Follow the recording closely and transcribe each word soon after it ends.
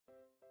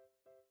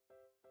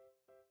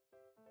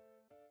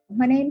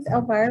My name is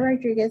Elvira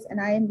Rodriguez, and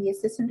I am the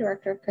Assistant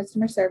Director of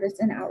Customer Service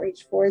and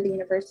Outreach for the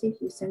University of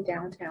Houston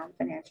Downtown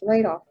Financial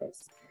Aid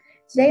Office.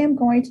 Today, I'm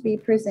going to be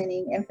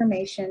presenting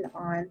information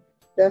on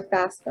the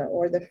FAFSA,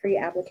 or the Free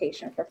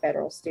Application for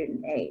Federal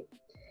Student Aid.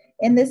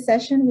 In this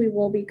session, we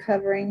will be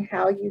covering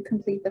how you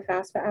complete the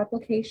FAFSA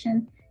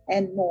application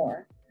and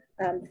more.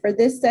 For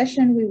this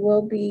session, we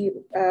will be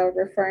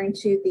referring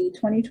to the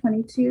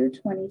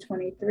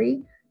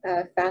 2022-2023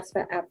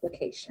 FAFSA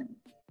application.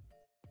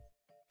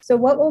 So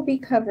what will be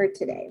covered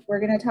today? We're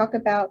going to talk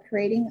about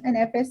creating an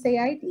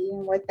FSA ID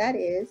and what that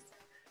is,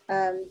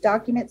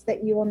 documents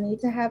that you will need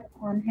to have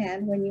on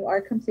hand when you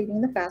are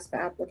completing the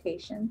FAFSA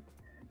application.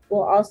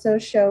 We'll also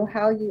show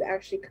how you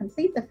actually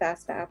complete the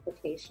FAFSA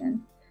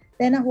application.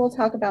 Then we'll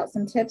talk about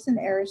some tips and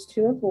errors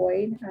to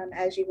avoid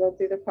as you go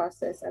through the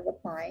process of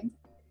applying.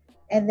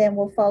 And then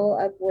we'll follow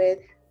up with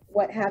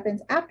what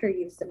happens after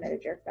you've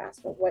submitted your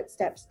FAFSA, what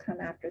steps come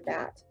after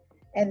that.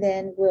 And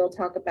then we'll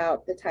talk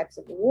about the types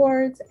of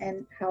awards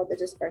and how the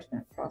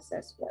disbursement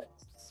process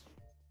works.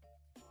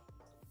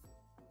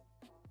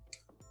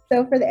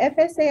 So for the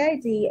FSA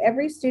ID,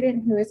 every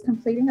student who is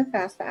completing a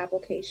FAFSA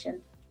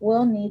application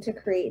will need to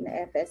create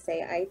an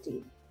FSA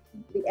ID.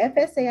 The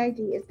FSA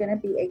ID is going to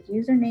be a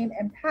username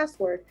and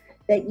password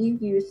that you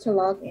use to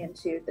log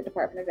into the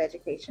Department of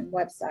Education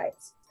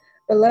websites.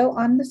 Below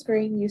on the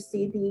screen, you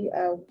see the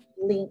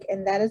link,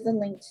 and that is the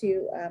link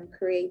to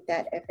create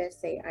that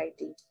FSA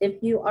ID.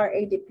 If you are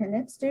a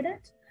dependent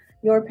student,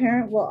 your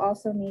parent will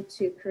also need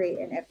to create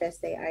an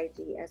FSA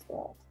ID as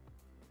well.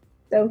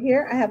 So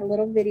here I have a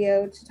little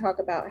video to talk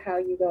about how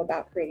you go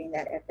about creating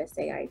that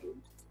FSA ID.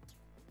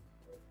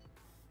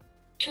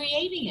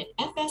 Creating an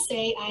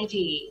FSA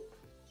ID.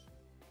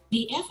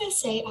 The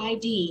FSA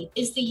ID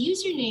is the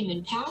username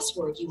and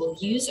password you will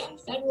use on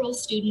federal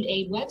student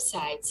aid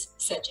websites,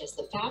 such as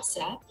the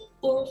FAFSA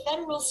or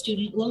federal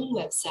student loan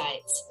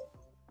websites.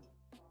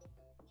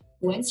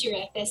 Once your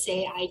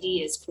FSA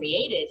ID is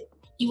created,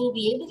 you will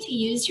be able to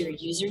use your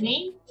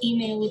username,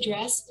 email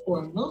address,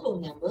 or mobile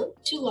number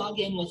to log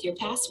in with your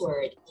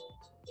password.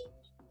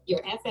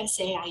 Your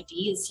FSA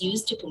ID is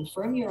used to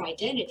confirm your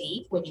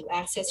identity when you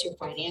access your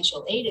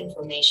financial aid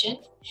information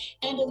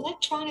and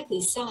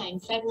electronically sign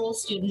federal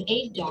student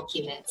aid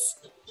documents.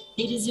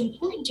 It is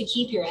important to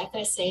keep your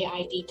FSA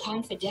ID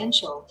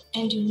confidential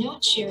and do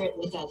not share it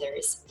with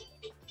others.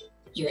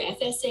 Your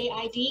FSA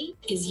ID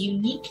is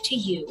unique to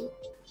you.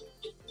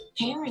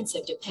 Parents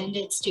of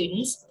dependent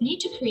students need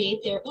to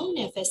create their own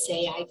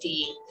FSA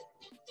ID.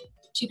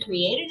 To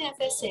create an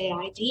FSA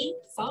ID,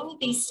 follow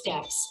these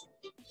steps.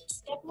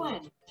 Step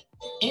 1.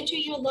 Enter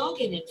your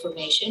login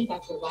information by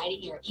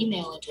providing your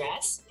email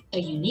address, a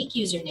unique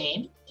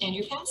username, and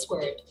your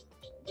password.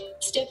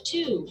 Step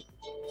 2.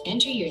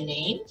 Enter your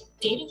name,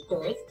 date of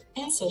birth,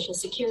 and social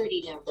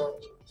security number.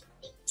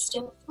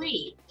 Step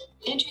 3.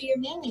 Enter your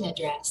mailing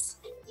address.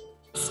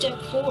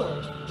 Step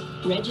 4.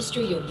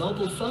 Register your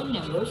mobile phone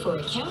number for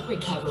account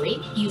recovery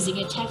using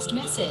a text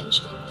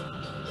message.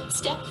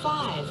 Step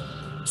 5.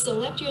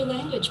 Select your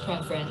language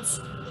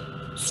preference.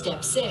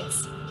 Step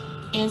 6.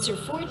 Answer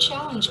 4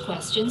 challenge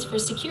questions for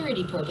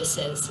security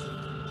purposes.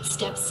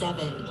 Step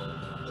 7.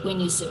 When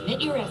you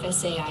submit your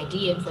FSA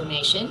ID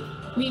information,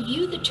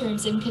 review the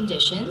terms and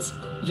conditions,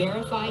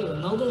 verify your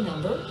mobile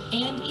number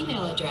and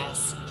email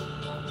address.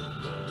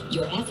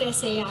 Your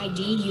FSA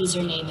ID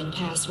username and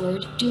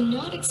password do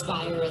not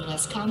expire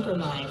unless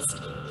compromised.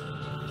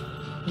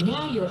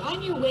 Now you're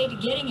on your way to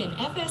getting an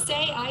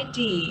FSA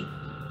ID.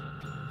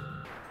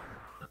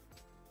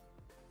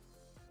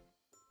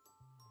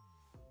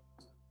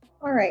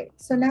 All right,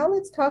 so now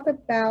let's talk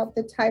about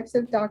the types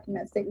of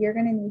documents that you're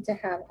going to need to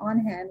have on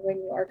hand when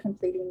you are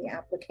completing the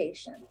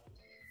application.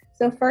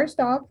 So first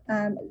off,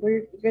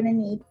 we're going to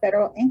need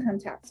federal income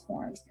tax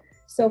forms.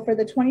 So for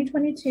the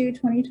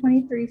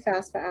 2022-2023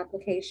 FAFSA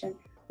application,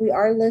 we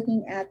are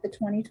looking at the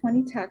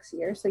 2020 tax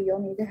year, so you'll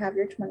need to have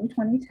your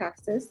 2020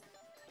 taxes.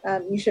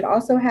 You should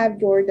also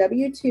have your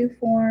W-2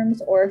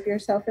 forms, or if you're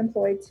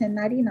self-employed,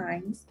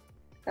 1099s,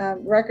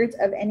 records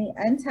of any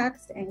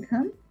untaxed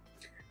income,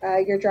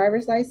 your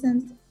driver's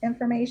license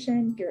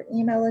information, your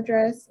email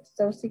address,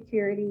 social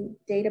security,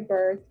 date of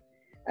birth,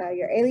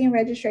 your alien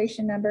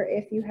registration number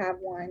if you have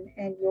one,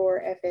 and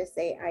your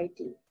FSA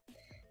ID.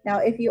 Now,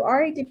 if you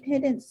are a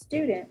dependent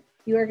student,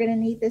 you are going to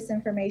need this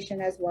information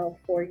as well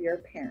for your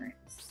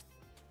parents.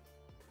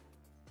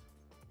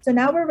 So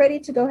now we're ready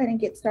to go ahead and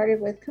get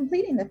started with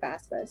completing the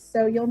FAFSA.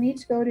 So you'll need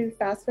to go to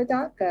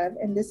FAFSA.gov,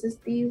 and this is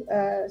the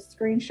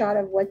screenshot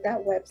of what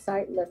that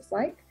website looks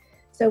like.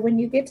 So when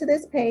you get to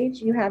this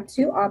page, you have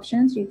 2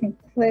 options. You can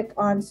click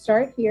on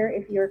Start Here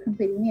if you're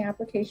completing the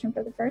application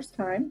for the first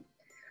time,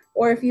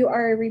 or if you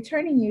are a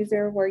returning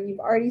user where you've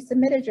already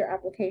submitted your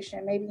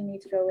application, maybe you need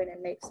to go in and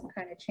make some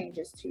kind of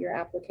changes to your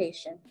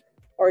application,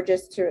 or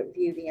just to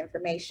view the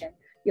information,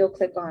 you'll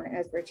click on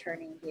as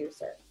returning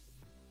user.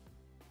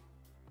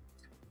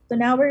 So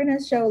now we're going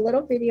to show a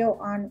little video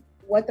on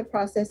what the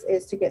process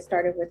is to get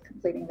started with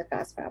completing the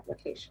FAFSA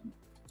application.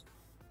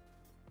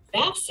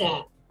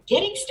 FAFSA,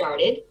 getting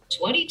started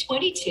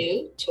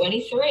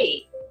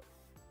 2022-23.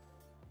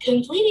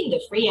 Completing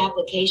the free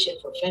application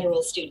for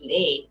federal student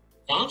aid,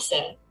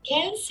 FAFSA,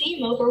 can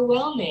seem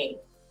overwhelming.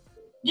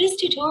 This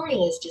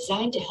tutorial is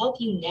designed to help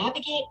you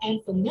navigate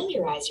and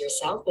familiarize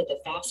yourself with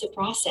the FAFSA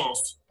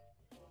process.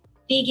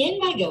 Begin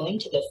by going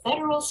to the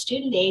Federal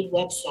Student Aid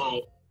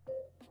website.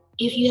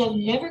 If you have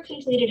never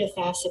completed a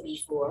FAFSA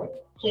before,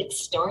 click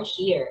Start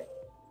Here.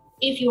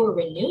 If you are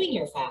renewing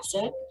your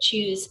FAFSA,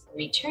 choose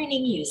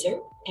Returning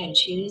User and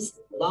choose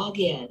Log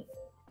In.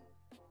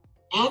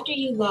 After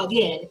you log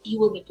in, you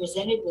will be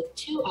presented with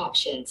two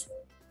options: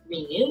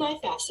 Renew My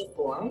FAFSA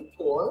Form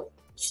or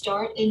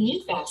Start a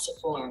New FAFSA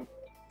Form.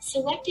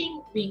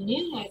 Selecting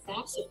Renew My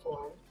FAFSA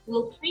Form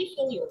will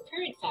pre-fill your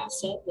current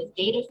FAFSA with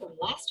data from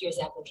last year's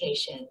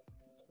application.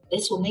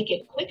 This will make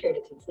it quicker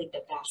to complete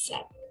the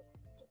FAFSA.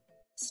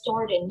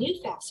 Start a new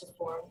FAFSA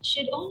form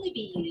should only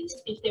be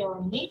used if there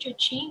are major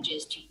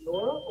changes to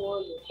your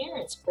or your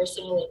parents'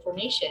 personal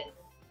information.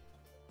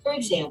 For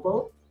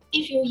example,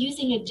 if you're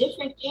using a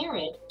different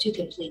parent to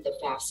complete the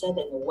FAFSA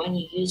than the one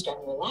you used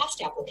on your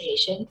last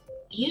application,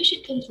 you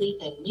should complete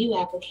a new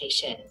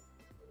application.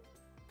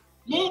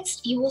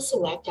 Next, you will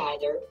select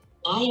either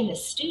I am a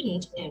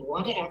student and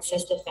want to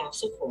access the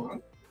FAFSA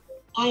form,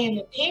 I am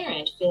a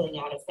parent filling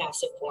out a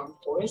FAFSA form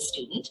for a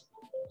student,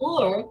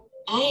 or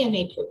I am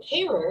a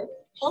preparer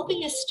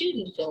helping a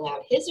student fill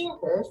out his or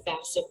her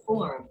FAFSA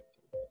form.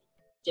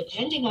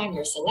 Depending on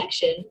your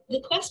selection,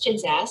 the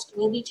questions asked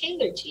will be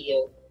tailored to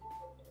you.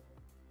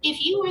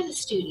 If you are the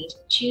student,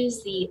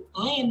 choose the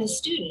I am a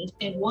student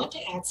and want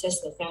to access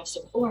the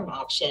FAFSA form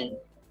option.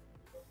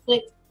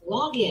 Click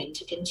Log In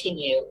to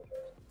continue.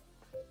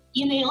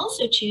 You may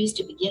also choose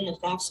to begin the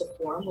FAFSA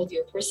form with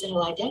your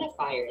personal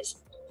identifiers: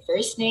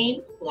 first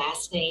name,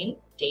 last name,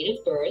 date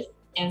of birth,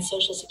 and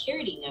social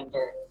security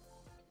number.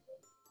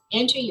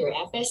 Enter your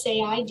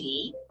FSA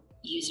ID,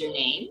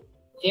 username,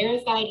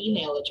 verified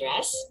email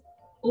address,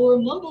 or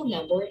mobile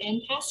number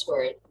and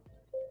password.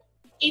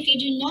 If you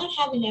do not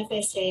have an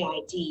FSA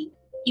ID,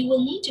 you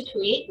will need to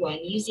create one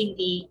using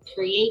the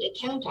Create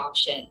Account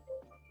option.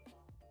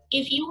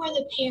 If you are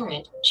the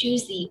parent,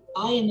 choose the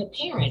I am a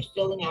parent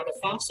filling out a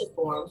FAFSA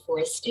form for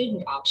a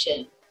student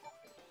option.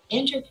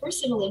 Enter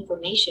personal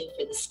information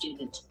for the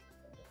student.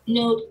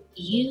 Note,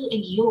 you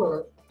and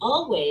your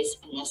always,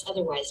 unless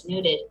otherwise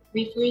noted,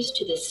 refers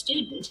to the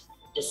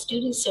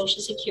student's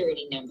social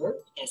security number,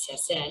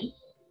 SSN,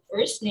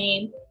 first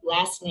name,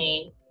 last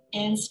name,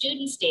 and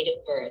student's date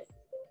of birth.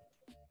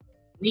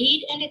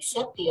 Read and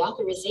accept the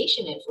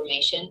authorization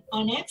information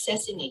on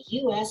accessing a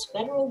U.S.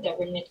 federal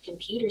government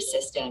computer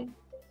system.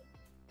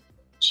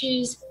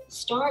 Choose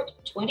Start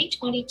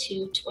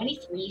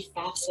 2022-23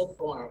 FAFSA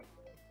form.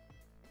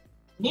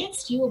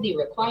 Next, you will be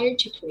required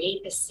to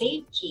create a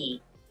save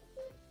key.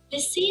 The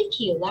save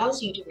key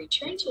allows you to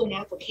return to an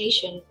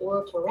application or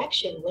a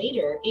correction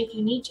later if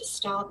you need to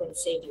stop and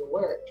save your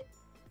work.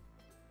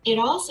 It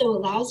also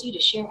allows you to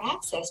share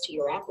access to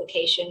your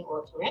application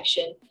or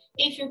correction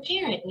if your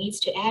parent needs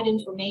to add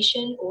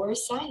information or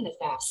sign the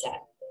FAFSA.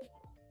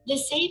 The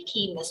save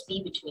key must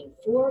be between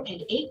 4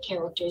 and 8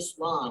 characters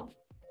long.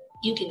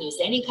 You can use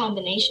any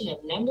combination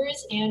of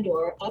numbers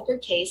and/or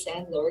uppercase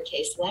and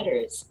lowercase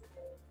letters.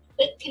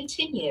 Click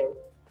Continue.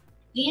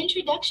 The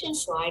introduction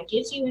slide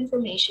gives you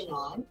information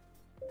on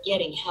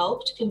getting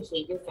help to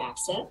complete your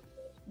FAFSA,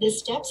 the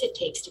steps it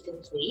takes to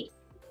complete,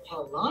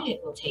 how long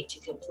it will take to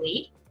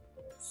complete,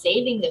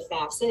 saving the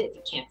FAFSA if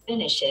you can't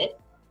finish it,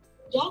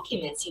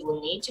 documents you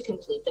will need to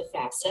complete the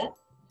FAFSA,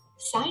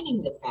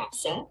 signing the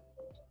FAFSA,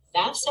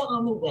 FAFSA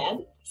on the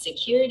web,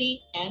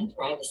 security, and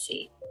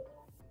privacy.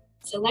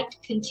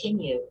 Select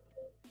Continue.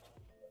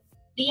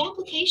 The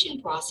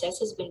application process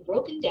has been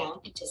broken down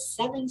into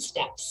 7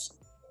 steps.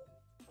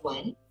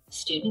 1.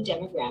 Student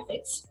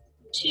demographics.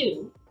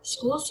 2.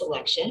 School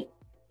selection.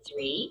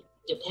 3.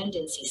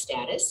 Dependency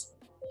status.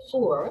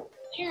 4.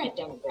 Parent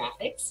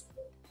demographics.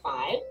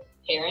 5.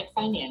 Parent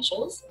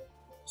financials.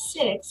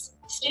 6.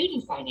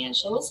 Student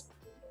financials.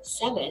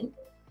 7.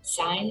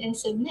 Sign and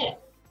submit.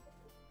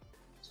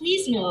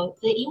 Please note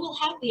that you will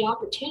have the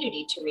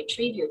opportunity to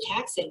retrieve your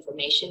tax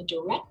information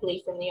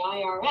directly from the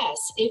IRS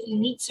if you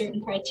meet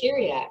certain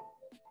criteria.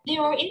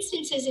 There are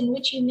instances in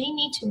which you may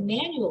need to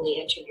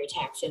manually enter your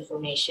tax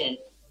information.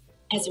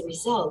 As a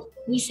result,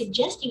 we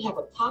suggest you have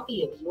a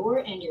copy of your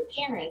and your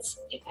parents',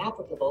 if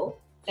applicable,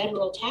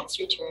 federal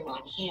tax return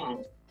on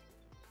hand.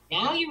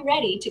 Now you're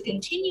ready to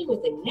continue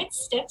with the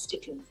next steps to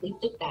complete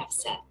the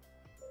FAFSA.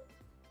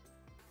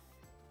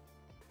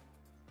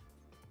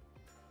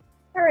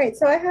 All right,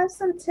 so I have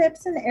some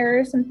tips and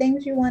errors, some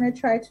things you want to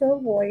try to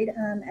avoid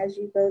as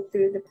you go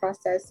through the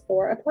process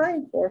for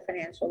applying for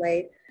financial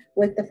aid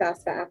with the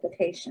FAFSA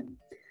application.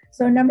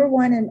 So number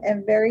 1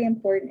 and very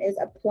important is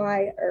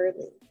apply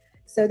early.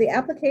 So the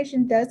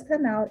application does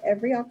come out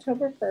every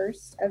October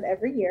 1st of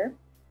every year.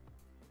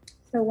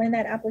 So when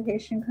that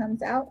application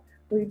comes out,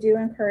 we do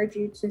encourage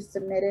you to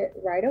submit it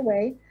right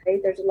away.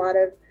 There's a lot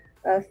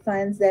of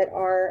funds that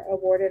are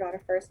awarded on a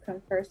first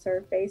come, first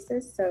served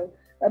basis. So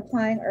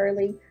applying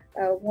early,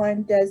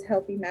 one does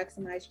help you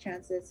maximize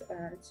chances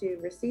to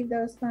receive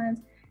those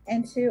funds.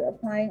 And two,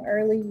 applying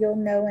early, you'll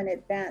know in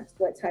advance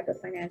what type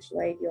of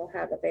financial aid you'll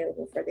have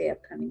available for the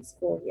upcoming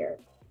school year.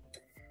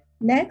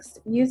 Next,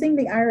 using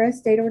the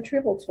IRS data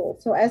retrieval tool.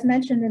 So as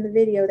mentioned in the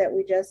video that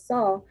we just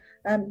saw,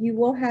 you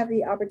will have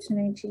the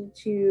opportunity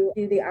to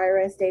do the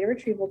IRS data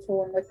retrieval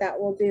tool. And what that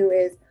will do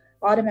is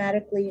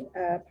automatically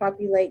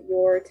populate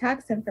your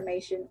tax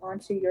information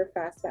onto your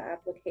FAFSA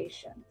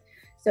application.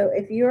 So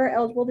if you are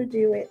eligible to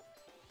do it,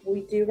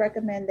 we do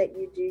recommend that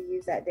you do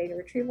use that data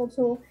retrieval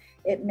tool.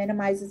 It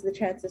minimizes the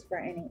chances for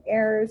any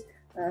errors,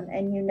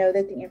 and you know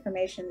that the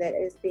information that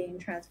is being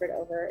transferred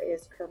over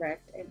is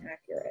correct and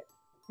accurate.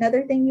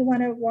 Another thing you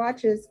want to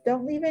watch is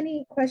don't leave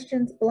any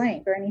questions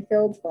blank or any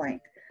fields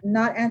blank.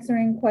 Not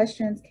answering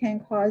questions can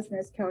cause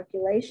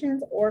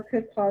miscalculations or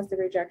could cause the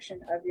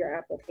rejection of your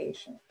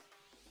application.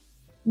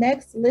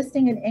 Next,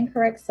 listing an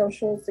incorrect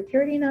social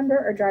security number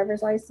or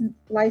driver's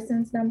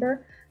license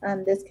number.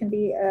 This can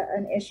be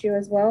an issue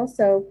as well.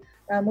 So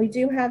we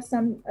do have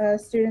some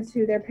students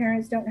who their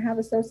parents don't have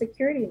a social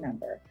security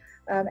number.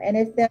 And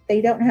if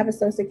they don't have a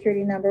social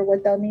security number,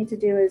 what they'll need to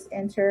do is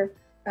enter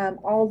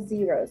all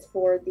zeros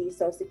for the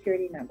social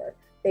security number.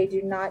 They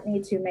do not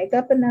need to make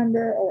up a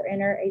number or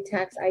enter a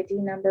tax ID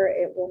number.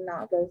 It will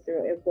not go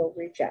through, it will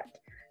reject.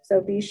 So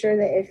be sure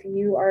that if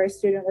you are a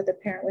student with a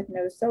parent with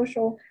no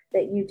social,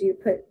 that you do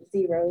put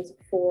zeros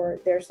for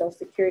their social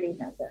security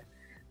number.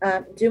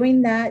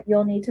 Doing that,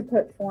 you'll need to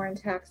put foreign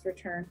tax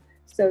return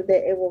so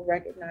that it will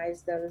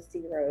recognize those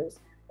zeros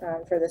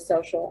for the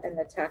social and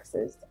the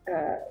taxes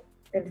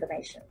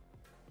information.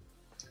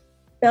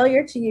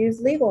 Failure to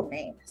use legal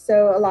name.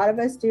 So a lot of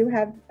us do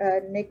have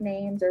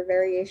nicknames or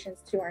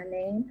variations to our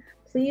name.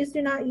 Please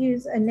do not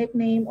use a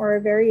nickname or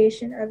a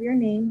variation of your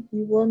name.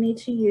 You will need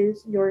to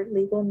use your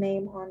legal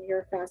name on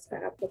your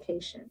FAFSA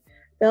application.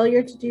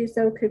 Failure to do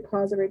so could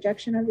cause a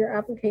rejection of your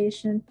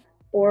application,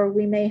 or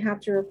we may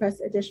have to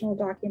request additional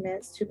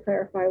documents to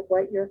clarify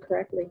what your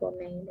correct legal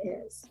name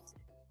is.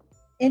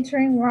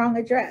 Entering wrong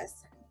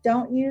address.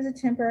 Don't use a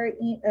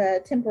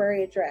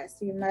temporary address.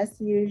 You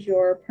must use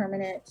your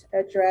permanent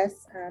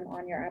address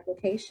on your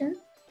application.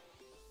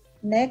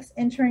 Next,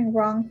 entering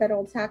wrong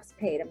federal tax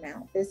paid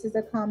amount. This is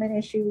a common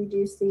issue we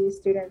do see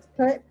students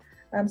put.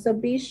 So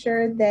be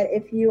sure that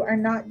if you are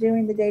not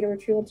doing the data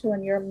retrieval tool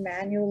and you're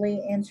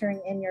manually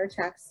entering in your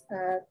tax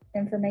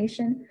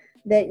information,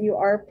 that you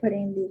are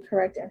putting the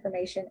correct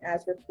information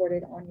as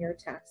reported on your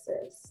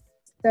taxes.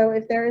 So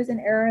if there is an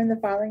error in the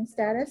filing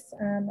status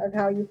of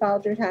how you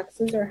filed your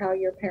taxes or how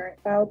your parent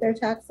filed their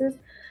taxes,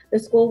 the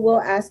school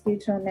will ask you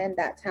to amend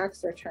that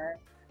tax return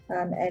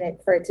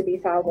for it to be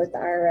filed with the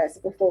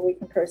IRS before we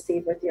can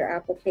proceed with your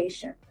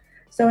application.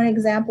 So an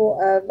example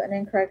of an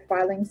incorrect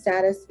filing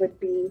status would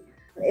be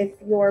if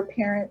your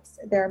parents,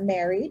 they're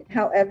married,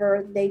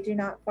 however, they do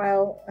not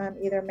file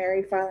either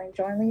married filing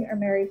jointly or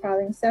married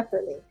filing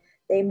separately.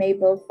 They may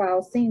both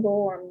file single,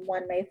 or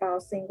one may file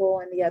single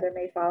and the other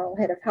may file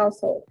head of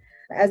household.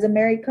 As a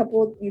married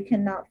couple, you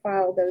cannot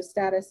file those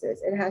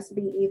statuses. It has to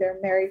be either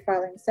married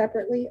filing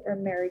separately or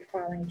married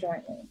filing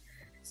jointly.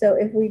 So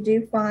if we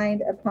do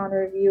find upon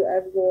review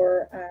of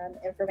your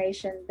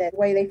information that the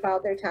way they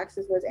filed their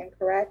taxes was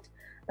incorrect,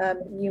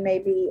 you may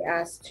be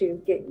asked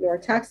to get your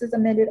taxes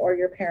amended or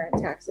your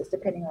parent taxes,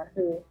 depending on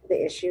who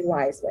the issue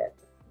lies with.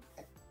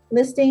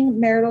 Listing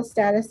marital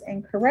status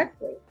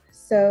incorrectly.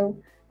 So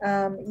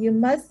you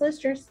must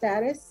list your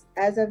status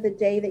as of the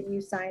day that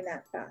you sign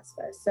that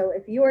FAFSA. So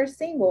if you are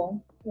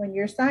single, when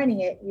you're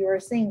signing it, you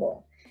are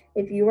single.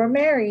 If you are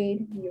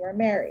married, you are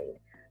married.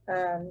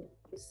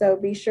 So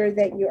be sure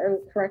that you are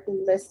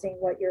correctly listing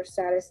what your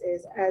status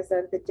is as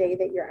of the day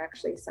that you're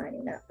actually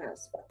signing that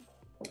FAFSA.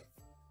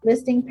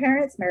 Listing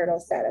parents' marital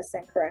status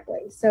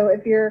incorrectly. So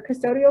if your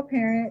custodial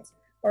parent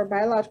or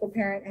biological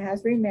parent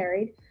has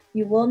remarried,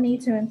 you will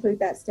need to include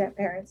that step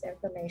parent's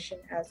information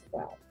as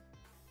well.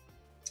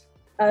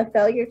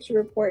 Failure to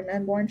report an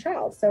unborn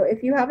child. So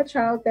if you have a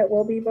child that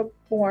will be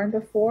born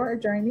before or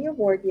during the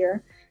award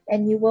year,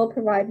 and you will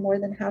provide more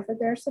than half of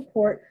their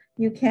support,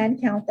 you can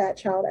count that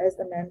child as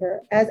a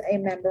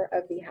member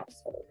of the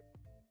household.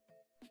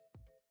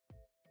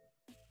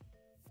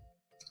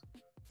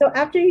 So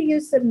after you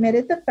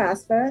submitted the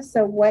FAFSA,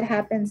 so what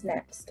happens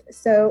next?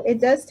 So it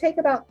does take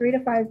about 3 to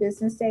 5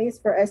 business days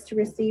for us to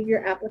receive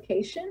your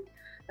application.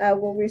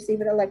 We'll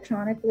receive it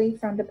electronically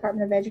from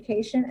Department of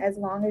Education as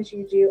long as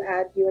you do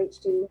add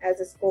UHD as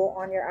a school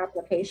on your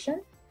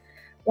application.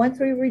 Once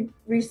we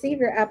receive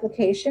your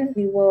application,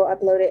 we will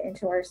upload it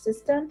into our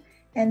system,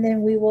 and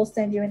then we will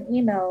send you an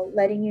email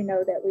letting you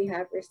know that we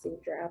have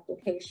received your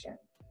application.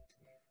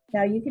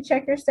 Now you can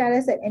check your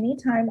status at any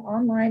time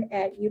online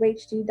at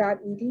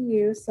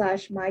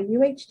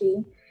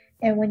uhd.edu/myuhd,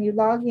 and when you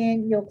log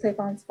in, you'll click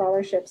on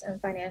scholarships and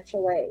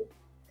financial aid.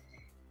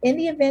 In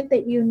the event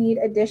that you need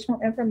additional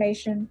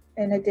information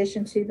in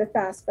addition to the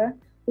FAFSA,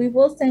 we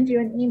will send you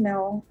an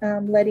email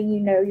letting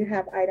you know you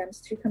have items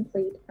to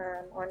complete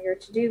on your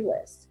to-do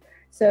list.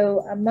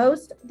 So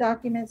most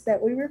documents that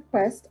we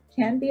request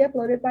can be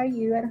uploaded by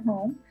you at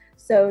home.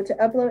 So to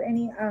upload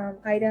any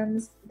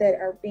items that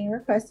are being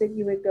requested,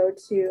 you would go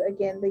to,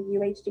 again, the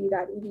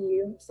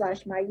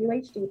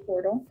uhd.edu/myuhd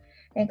portal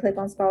and click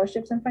on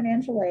scholarships and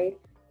financial aid,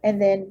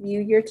 and then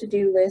view your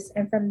to-do list.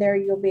 And from there,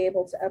 you'll be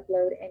able to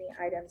upload any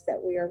items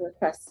that we are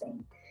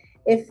requesting.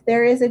 If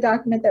there is a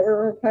document that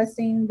we're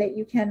requesting that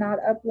you cannot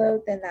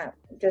upload, then that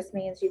just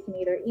means you can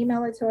either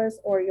email it to us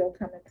or you'll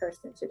come in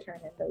person to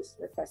turn in those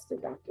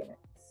requested documents.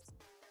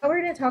 Now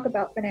we're going to talk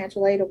about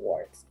financial aid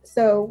awards.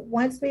 So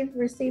once we've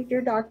received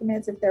your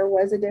documents, if there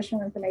was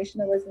additional information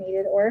that was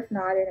needed, or if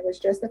not, and it was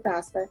just the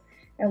FAFSA,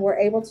 and we're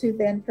able to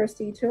then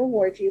proceed to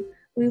award you,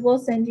 we will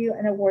send you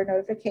an award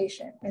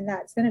notification, and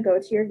that's going to go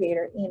to your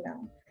Gator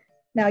email.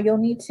 Now you'll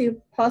need to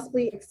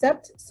possibly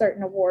accept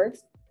certain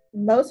awards.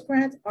 Most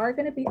grants are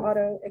going to be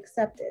auto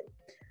accepted,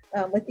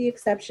 with the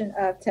exception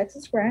of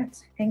Texas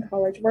Grant and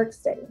College Work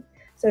Study.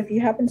 So if you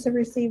happen to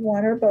receive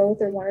one or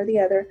both or one or the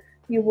other,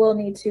 you will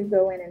need to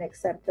go in and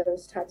accept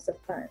those types of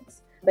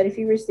funds. But if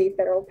you receive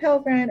federal Pell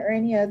Grant or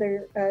any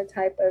other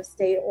type of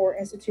state or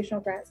institutional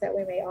grants that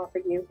we may offer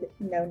you,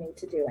 no need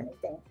to do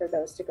anything for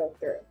those to go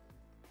through.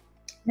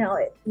 Now,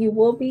 you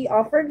will be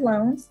offered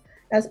loans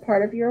as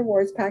part of your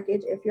awards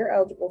package if you're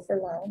eligible for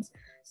loans.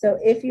 So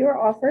if you are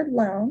offered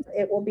loans,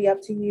 it will be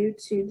up to you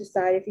to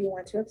decide if you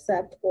want to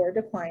accept or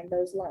decline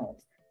those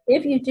loans.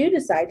 If you do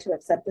decide to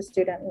accept the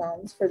student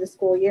loans for the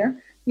school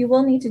year, you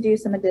will need to do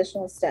some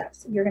additional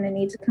steps. You're going to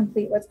need to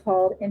complete what's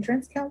called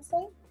entrance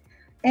counseling,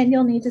 and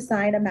you'll need to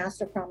sign a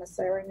master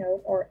promissory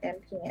note, or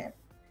MPN.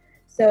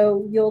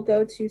 So you'll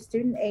go to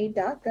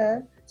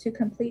studentaid.gov to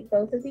complete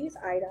both of these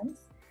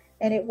items,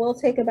 and it will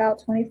take about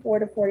 24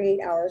 to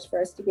 48 hours for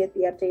us to get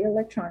the update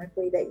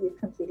electronically that you've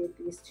completed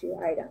these two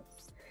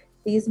items.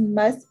 These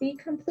must be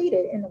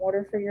completed in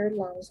order for your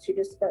loans to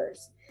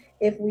disperse.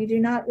 If we do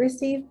not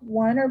receive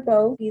one or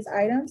both these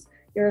items,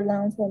 your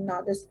loans will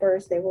not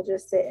disperse. They will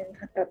just sit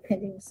in a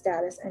pending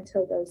status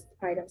until those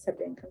items have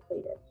been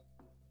completed.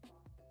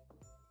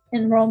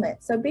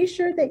 Enrollment. So be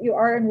sure that you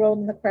are enrolled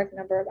in the correct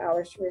number of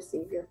hours to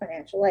receive your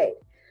financial aid.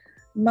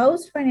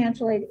 Most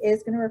financial aid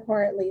is going to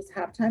require at least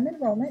half-time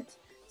enrollment.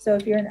 So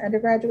if you're an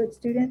undergraduate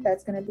student,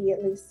 that's going to be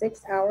at least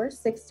 6 hours,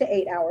 6 to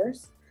 8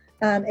 hours.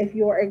 If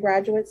you're a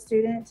graduate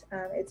student,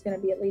 it's going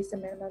to be at least a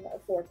minimum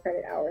of 4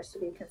 credit hours to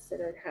be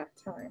considered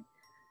half-time.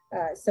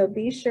 So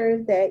be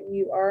sure that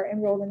you are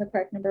enrolled in the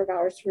correct number of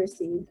hours to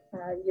receive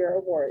your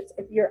awards.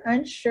 If you're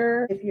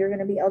unsure if you're going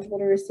to be eligible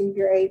to receive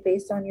your aid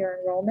based on your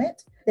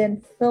enrollment,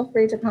 then feel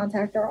free to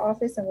contact our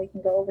office and we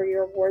can go over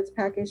your awards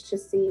package to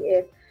see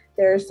if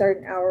there are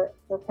certain hour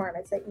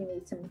requirements that you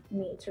need to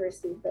meet to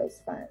receive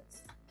those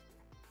funds.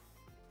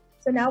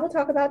 So now we'll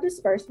talk about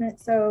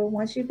disbursement. So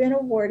once you've been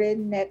awarded,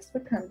 next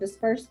would come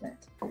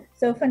disbursement.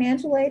 So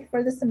financial aid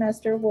for the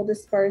semester will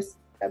disperse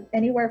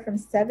anywhere from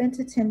 7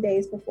 to 10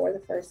 days before the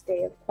first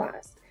day of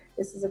class.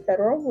 This is a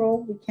federal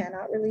rule. We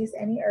cannot release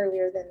any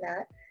earlier than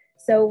that.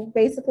 So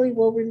basically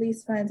we'll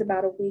release funds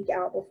about a week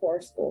out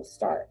before school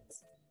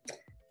starts.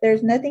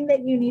 There's nothing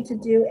that you need to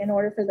do in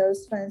order for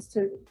those funds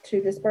to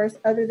disperse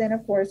other than,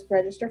 of course,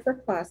 register for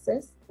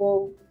classes.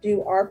 We'll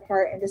do our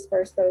part and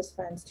disperse those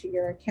funds to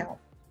your account.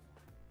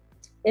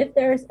 If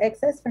there is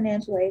excess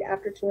financial aid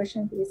after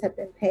tuition fees have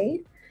been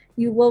paid,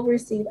 you will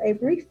receive a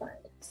refund.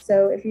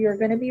 So if you're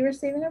going to be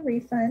receiving a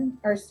refund,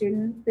 our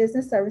Student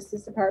Business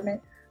Services Department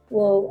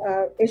will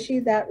issue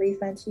that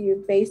refund to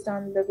you based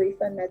on the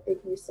refund method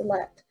you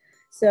select.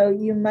 So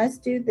you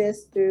must do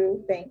this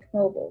through Bank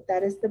Mobile.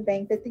 That is the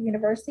bank that the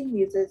university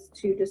uses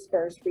to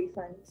disperse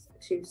refunds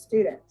to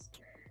students.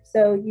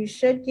 So you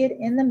should get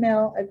in the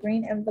mail a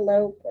green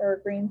envelope or a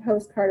green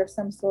postcard of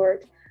some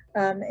sort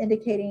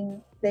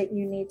indicating that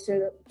you need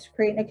to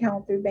create an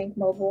account through Bank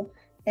Mobile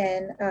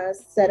and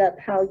set up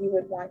how you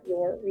would want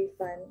your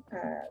refund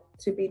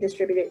to be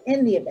distributed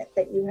in the event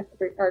that you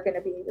are going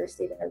to be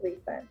receiving a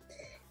refund.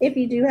 If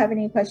you do have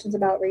any questions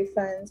about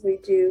refunds, we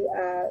do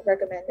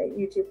recommend that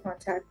you do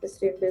contact the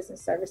Student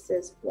Business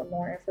Services for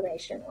more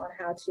information on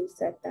how to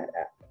set that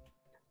up.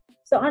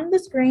 So on the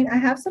screen, I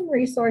have some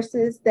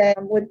resources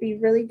that would be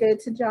really good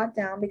to jot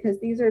down because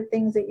these are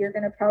things that you're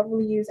going to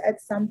probably use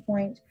at some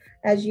point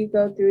as you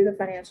go through the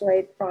financial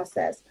aid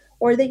process,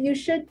 or that you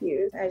should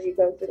use as you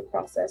go through the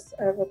process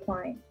of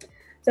applying.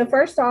 So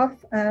first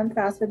off,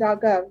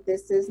 FAFSA.gov.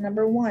 This is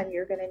number one.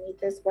 You're going to need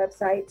this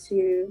website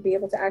to be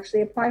able to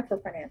actually apply for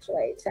financial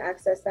aid, to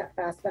access that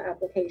FAFSA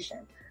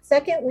application.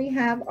 Second, we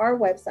have our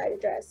website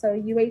address. So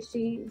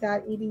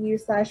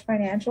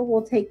uhd.edu/financial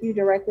will take you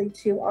directly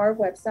to our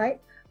website,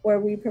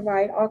 where we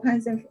provide all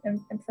kinds of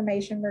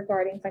information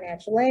regarding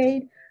financial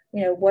aid,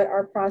 what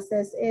our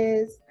process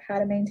is, how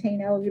to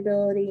maintain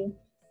eligibility,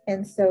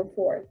 and so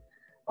forth.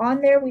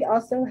 On there, we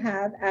also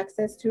have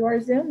access to our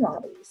Zoom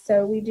lobby.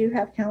 So we do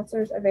have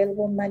counselors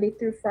available Monday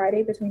through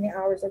Friday between the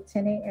hours of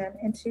 10 a.m.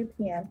 and 2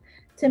 p.m.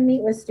 to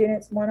meet with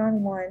students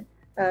one-on-one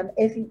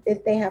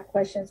if they have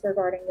questions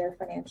regarding their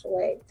financial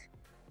aid.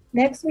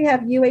 Next, we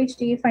have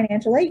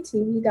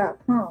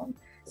uhdfinancialaidtv.com.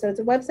 So it's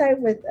a website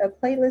with a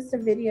playlist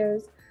of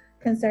videos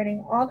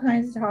concerning all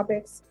kinds of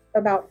topics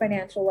about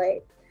financial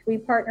aid. We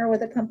partner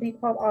with a company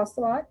called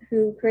Ocelot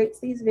who creates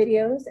these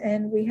videos,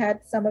 and we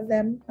had some of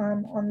them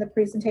on the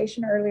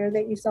presentation earlier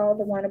that you saw,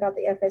 the one about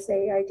the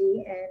FSA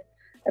ID and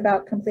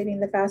about completing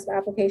the FAFSA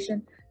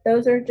application.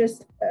 Those are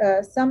just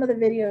some of the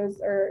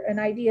videos, or an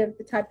idea of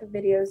the type of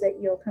videos that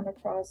you'll come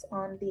across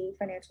on the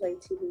Financial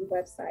Aid TV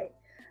website.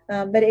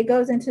 But it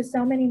goes into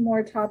so many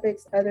more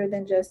topics other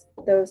than just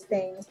those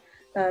things.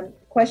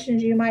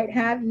 Questions you might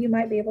have, you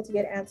might be able to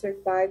get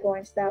answered by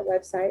going to that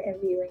website and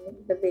viewing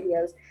the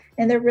videos.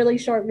 And they're really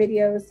short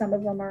videos. Some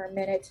of them are a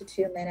minute to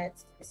 2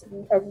 minutes. It's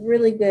a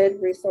really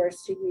good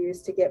resource to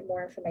use to get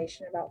more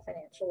information about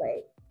financial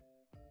aid.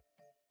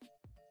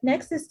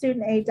 Next is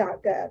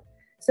studentaid.gov.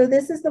 So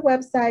this is the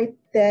website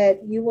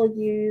that you will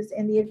use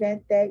in the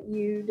event that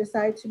you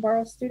decide to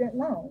borrow student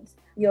loans.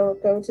 You'll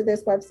go to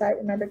this website,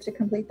 remember to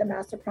complete the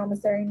master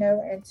promissory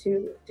note and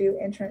to do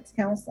insurance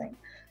counseling.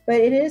 But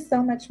it is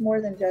so much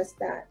more than just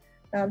that.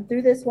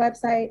 Through this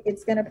website,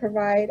 it's going to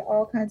provide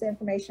all kinds of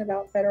information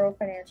about federal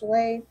financial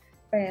aid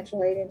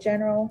in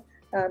general,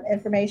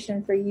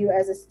 information for you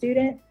as a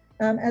student,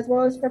 as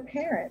well as for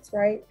parents,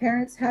 right?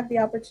 Parents have the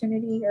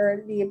opportunity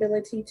or the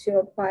ability to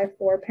apply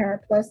for a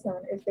Parent Plus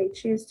loan if they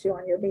choose to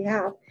on your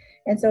behalf.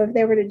 And so if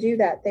they were to do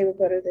that, they would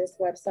go to this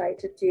website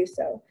to do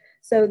so.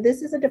 So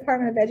this is a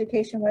Department of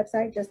Education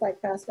website, just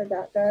like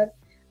FAFSA.gov.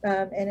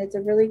 And it's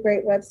a really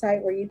great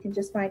website where you can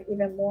just find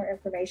even more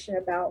information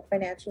about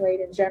financial aid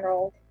in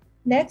general.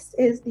 Next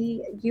is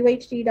the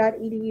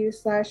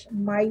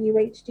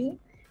uhd.edu/myuhd.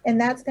 And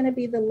that's going to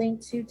be the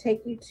link to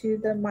take you to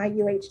the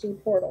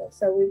MyUHD portal.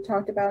 So we've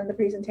talked about in the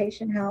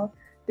presentation how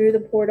through the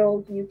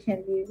portal you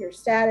can view your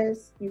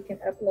status, you can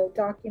upload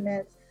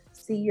documents,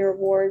 see your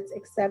awards,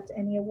 accept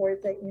any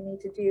awards that you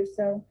need to do.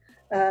 So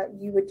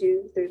you would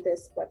do through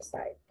this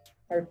website,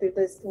 or through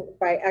this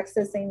by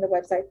accessing the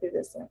website through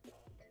this link.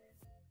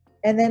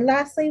 And then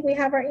lastly, we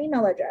have our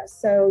email address.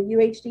 So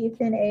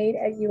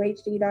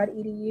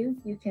uhdfinaid@uhd.edu.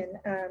 You can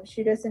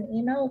shoot us an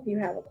email if you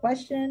have a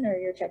question or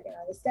you're checking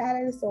on the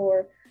status,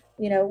 or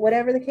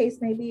whatever the case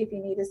may be. If you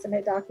need to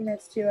submit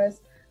documents to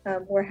us,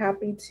 we're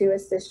happy to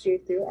assist you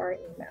through our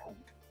email.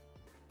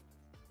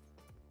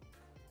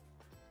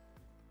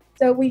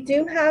 So we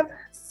do have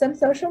some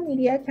social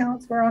media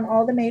accounts. We're on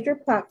all the major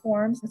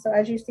platforms. So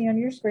as you see on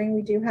your screen,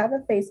 we do have a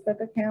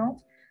Facebook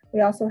account.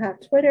 We also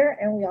have Twitter,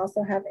 and we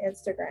also have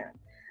Instagram.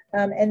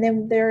 And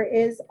then there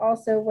is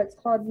also what's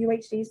called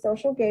UHD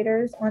Social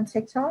Gators on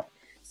TikTok.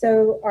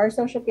 So our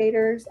Social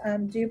Gators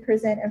do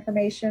present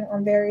information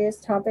on various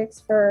topics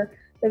for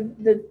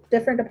the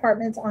different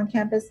departments on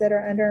campus that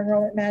are under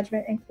enrollment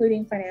management,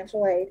 including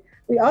financial aid.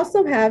 We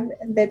also have,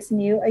 that's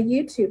new, a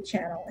YouTube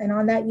channel. And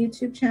on that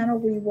YouTube channel,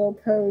 we will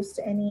post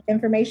any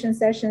information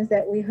sessions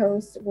that we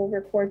host. We'll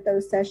record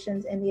those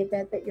sessions in the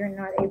event that you're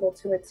not able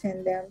to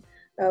attend them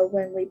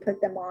when we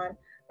put them on.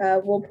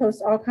 We'll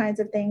post all kinds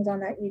of things on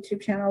that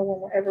YouTube channel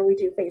whenever we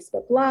do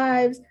Facebook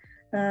Lives.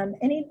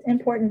 Any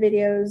important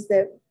videos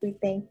that we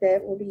think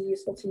that will be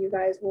useful to you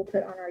guys, we'll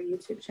put on our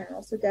YouTube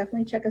channel. So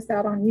definitely check us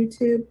out on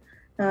YouTube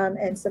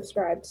and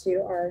subscribe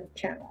to our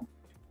channel.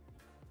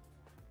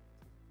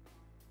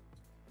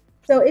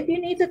 So if you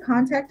need to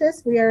contact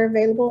us, we are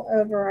available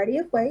a variety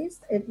of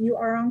ways. If you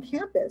are on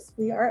campus,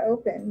 we are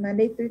open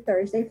Monday through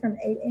Thursday from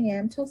 8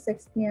 a.m. till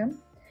 6 p.m.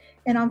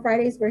 And on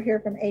Fridays, we're here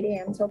from 8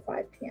 a.m. till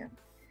 5 p.m.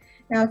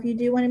 Now, if you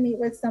do want to meet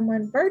with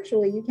someone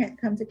virtually, you can't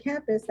come to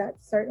campus,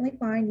 that's certainly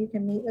fine. You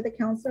can meet with a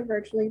counselor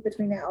virtually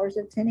between the hours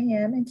of 10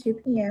 a.m. and 2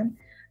 p.m.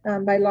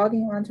 By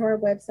logging onto our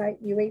website,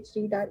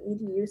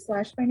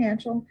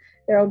 uhd.edu/financial.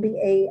 There will be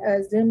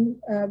a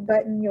Zoom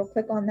button. You'll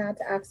click on that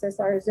to access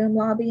our Zoom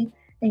lobby,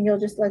 and you'll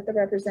just let the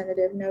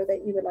representative know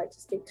that you would like to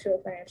speak to a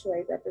financial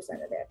aid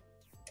representative.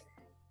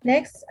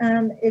 Next,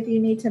 if you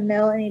need to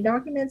mail any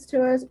documents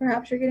to us,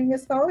 perhaps you're getting a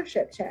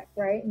scholarship check,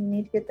 right? And you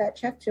need to get that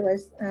check to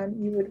us.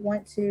 You would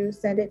want to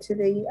send it to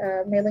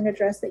the mailing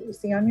address that you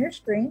see on your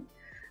screen.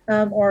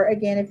 Or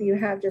again, if you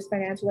have just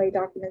financial aid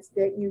documents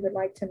that you would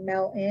like to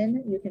mail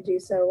in, you can do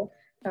so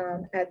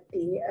at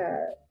the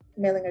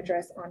mailing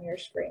address on your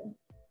screen.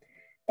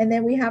 And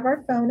then we have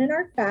our phone and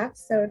our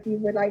fax. So if you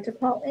would like to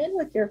call in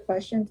with your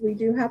questions, we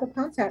do have a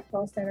contact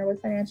call center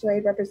with financial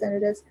aid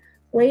representatives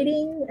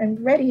waiting and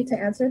ready to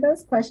answer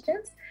those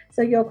questions.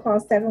 So you'll call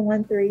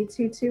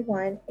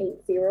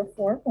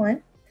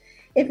 713-221-8041.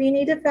 If you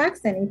need to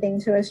fax anything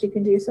to us, you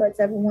can do so at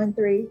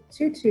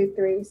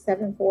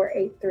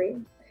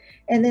 713-223-7483.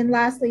 And then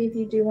lastly, if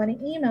you do want to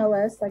email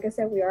us, like I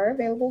said, we are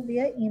available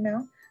via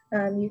email.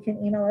 You can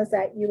email us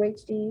at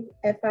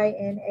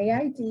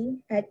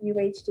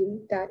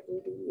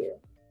uhdfinaid@uhd.edu.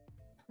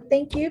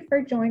 Thank you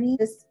for joining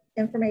this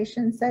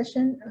information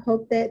session. I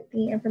hope that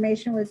the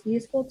information was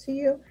useful to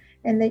you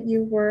and that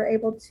you were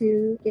able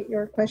to get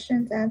your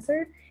questions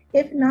answered.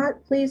 If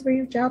not, please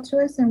reach out to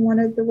us in one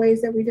of the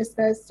ways that we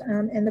discussed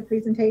in the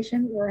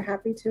presentation. We're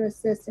happy to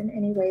assist in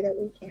any way that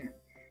we can.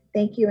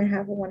 Thank you and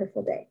have a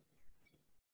wonderful day.